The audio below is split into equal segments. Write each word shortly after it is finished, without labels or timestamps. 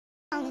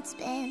It's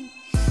been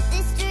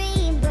this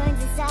dream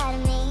burns inside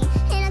of me,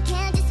 and I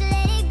can't just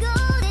let it go.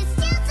 There's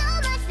still so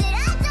much that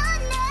I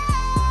don't know.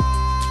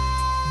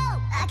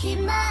 I keep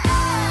my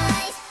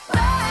eyes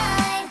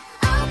wide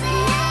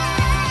open.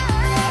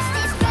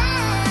 This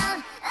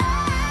ground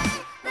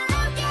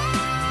unbroken.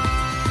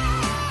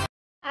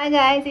 Hi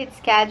guys, it's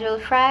Casual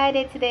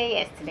Friday today.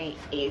 Yes, today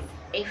is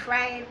a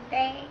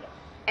Friday,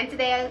 and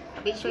today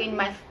I'll be showing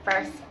my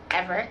first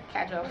ever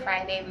Casual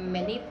Friday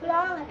mini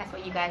vlog. That's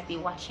what you guys be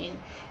watching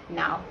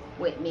now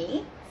with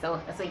me,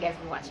 so that's what you guys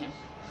be watching.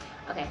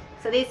 Okay,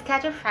 so this is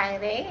Casual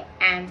Friday,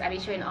 and I'll be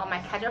showing all my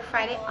Casual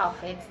Friday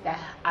outfits that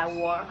I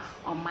wore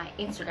on my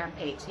Instagram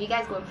page. So you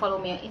guys go and follow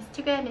me on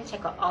Instagram and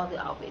check out all the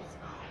outfits,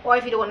 or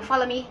if you don't want to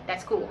follow me,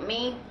 that's cool with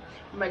me.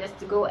 Remember just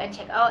to go and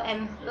check out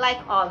and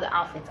like all the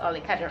outfits, all the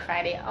Casual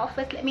Friday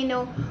outfits. Let me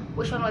know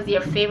which one was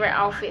your favorite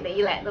outfit that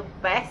you like the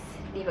best.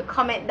 Leave a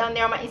comment down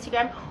there on my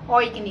Instagram,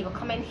 or you can leave a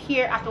comment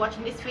here after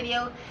watching this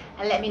video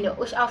and let me know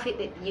which outfit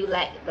that you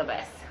like the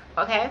best.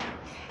 Okay,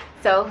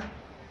 so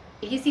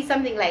if you see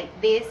something like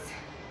this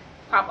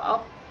pop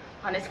up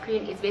on the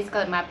screen, it's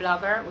basically my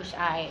blogger, which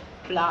I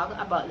blog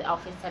about the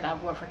outfits that I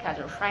wore for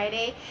Casual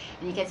Friday,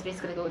 and you guys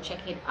basically go check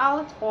it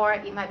out, or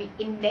it might be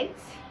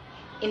indents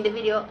in the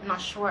video. I'm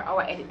not sure how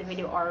I edit the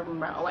video or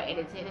remember how I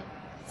edited it,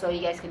 so you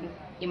guys can,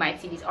 you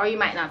might see this or you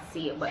might not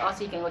see it, but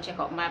also you can go check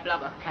out my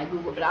blogger, my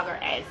Google blogger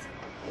as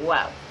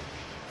well.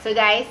 So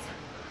guys,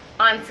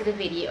 on to the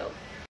video.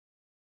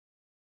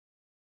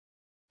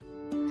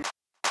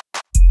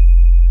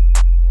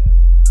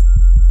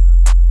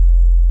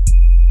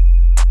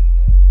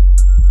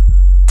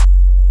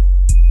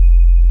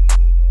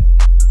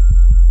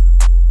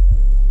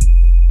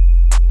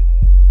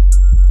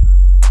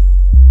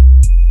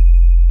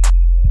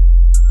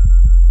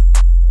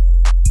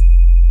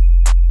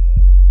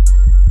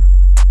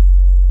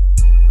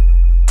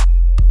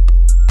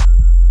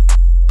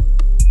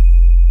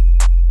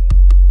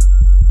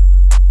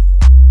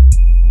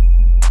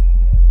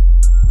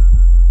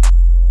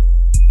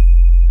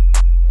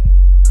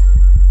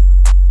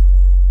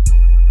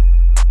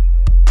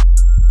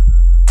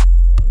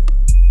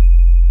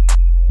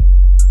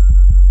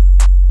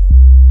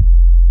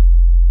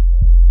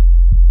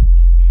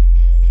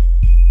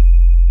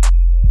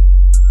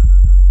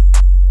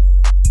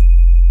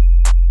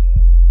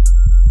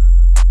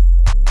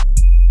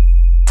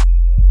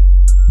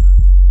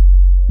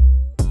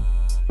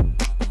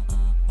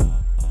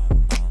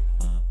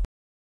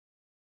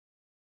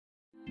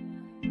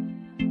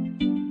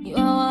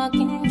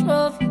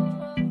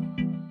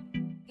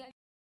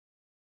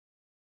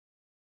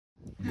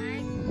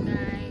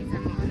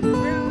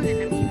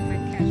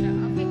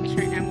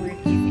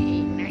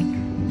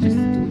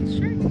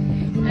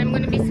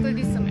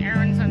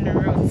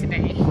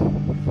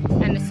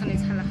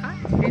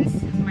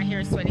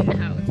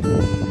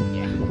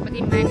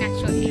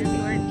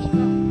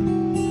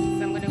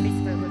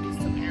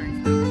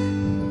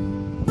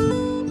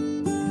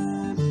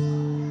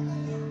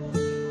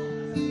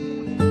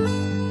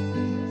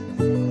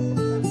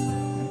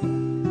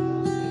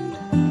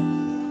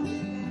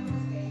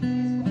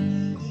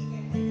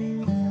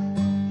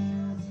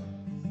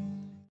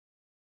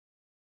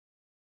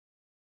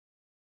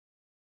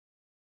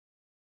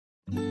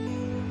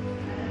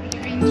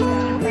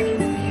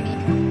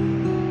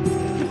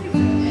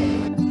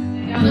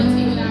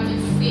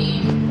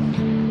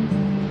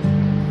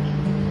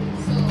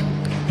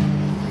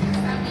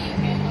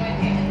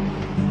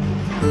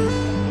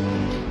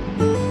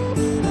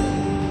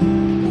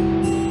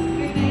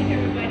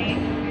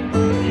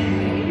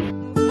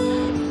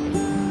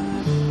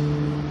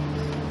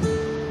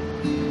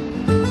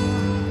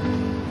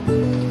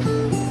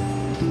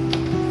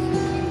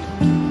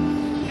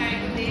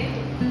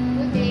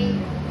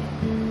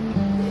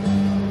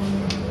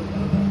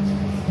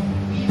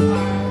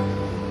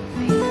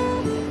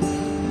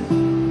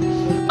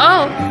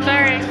 Oh,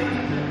 sorry.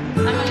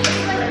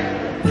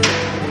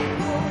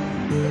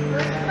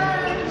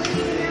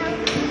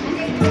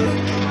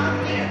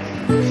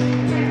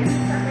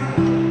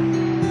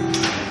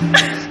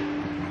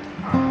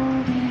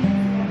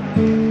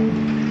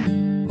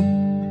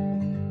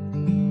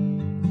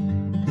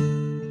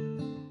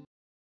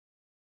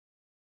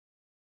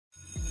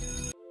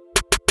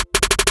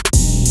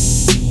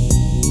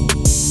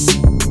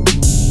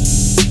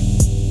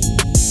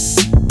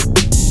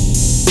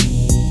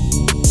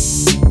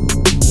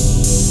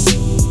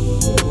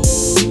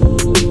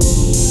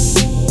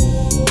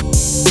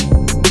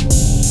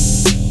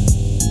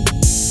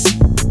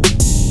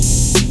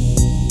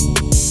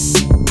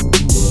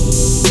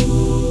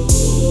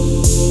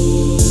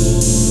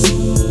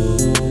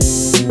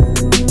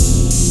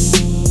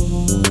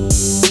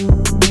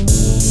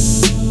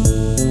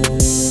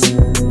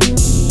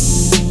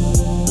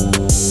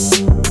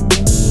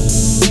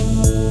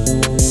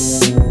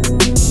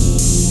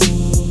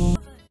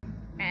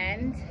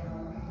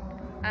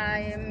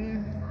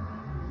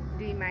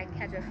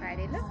 Casual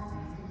Friday look.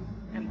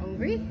 I'm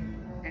hungry,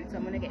 and so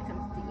I'm gonna get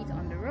something to eat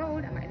on the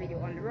road. I might video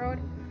on the road,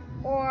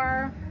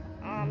 or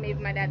maybe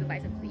my dad will buy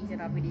something to eat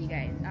and I'll video you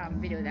guys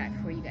video that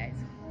for you guys.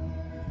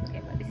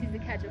 Okay, but this is the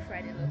Casual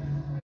Friday look.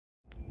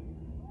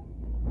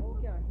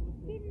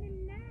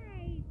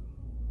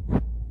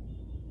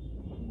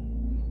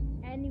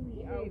 And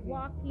we are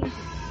walking.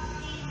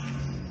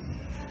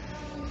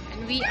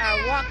 And we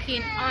are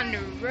walking on the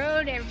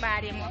road,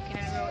 everybody. I'm walking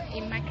on the road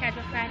in my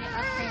Casual Friday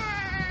outfit.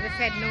 They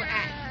said no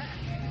ad.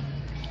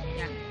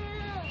 Yeah.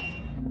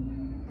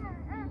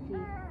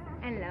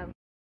 And love.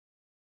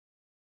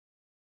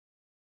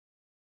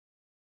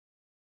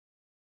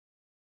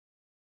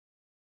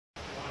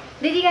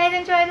 Did you guys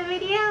enjoy the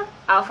video?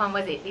 How fun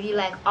was it? Did you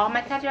like all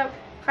my Casual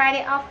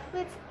Friday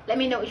outfits? Let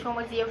me know which one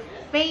was your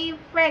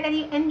favorite that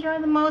you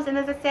enjoyed the most. And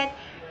as I said,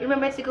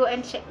 remember to go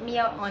and check me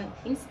out on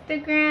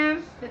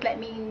Instagram. Just let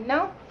me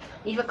know.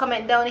 Leave a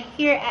comment down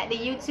here at the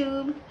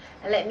YouTube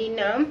and let me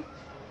know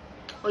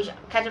which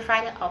Casual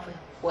Friday outfit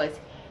was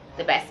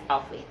the best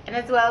outfit. And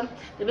as well,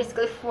 they're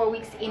basically 4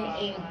 weeks in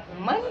a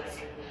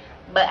month,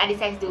 but I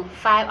decided to do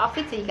 5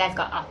 outfits, so you guys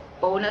got a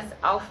bonus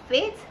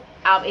outfit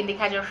in the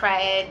Casual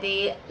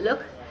Friday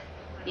look.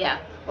 Yeah,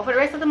 but for the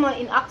rest of the month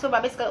in October,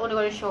 I'm basically only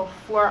going to show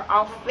 4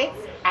 outfits,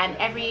 and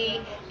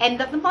every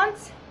end of the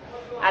month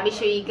I'll be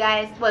showing you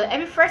guys, well,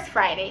 every first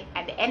Friday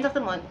at the end of the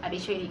month I'll be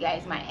showing you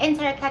guys my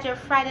entire Casual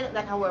Friday look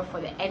that I wear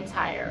for the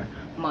entire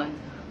month.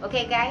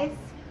 Okay guys,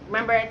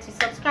 remember to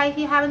subscribe if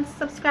you haven't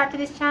subscribed to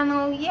this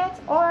channel yet,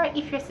 or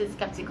if you're still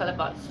skeptical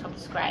about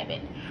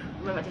subscribing,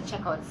 remember to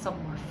check out some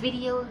more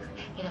videos,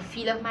 get a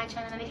feel of my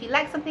channel, and if you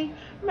like something,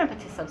 remember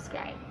to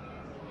subscribe.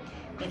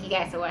 Thank you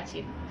guys for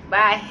watching.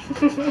 Bye.